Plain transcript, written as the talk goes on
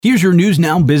Here's your News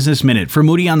Now Business Minute from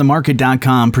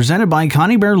MoodyOnTheMarket.com, presented by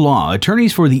Connie Bear Law,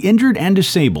 attorneys for the injured and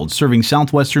disabled, serving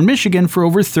southwestern Michigan for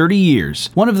over 30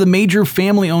 years. One of the major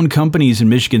family-owned companies in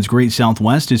Michigan's Great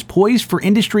Southwest is poised for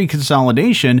industry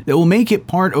consolidation that will make it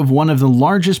part of one of the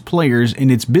largest players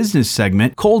in its business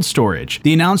segment, cold storage.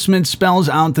 The announcement spells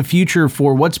out the future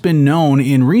for what's been known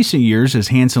in recent years as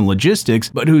Hansen Logistics,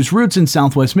 but whose roots in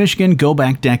southwest Michigan go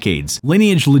back decades.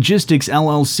 Lineage Logistics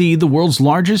LLC, the world's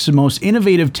largest and most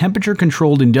innovative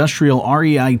temperature-controlled industrial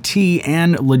REIT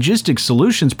and logistics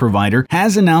solutions provider,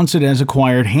 has announced it has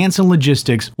acquired Hansen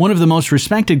Logistics, one of the most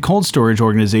respected cold storage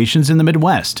organizations in the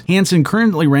Midwest. Hansen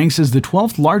currently ranks as the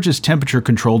 12th largest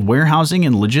temperature-controlled warehousing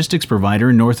and logistics provider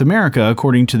in North America,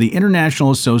 according to the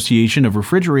International Association of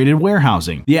Refrigerated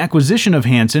Warehousing. The acquisition of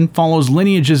Hansen follows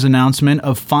Lineage's announcement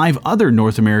of 5 other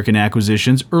North American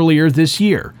acquisitions earlier this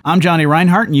year. I'm Johnny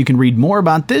Reinhardt, and you can read more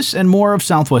about this and more of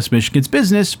Southwest Michigan's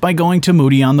business by going to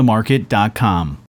MoodyOnTheMarket.com.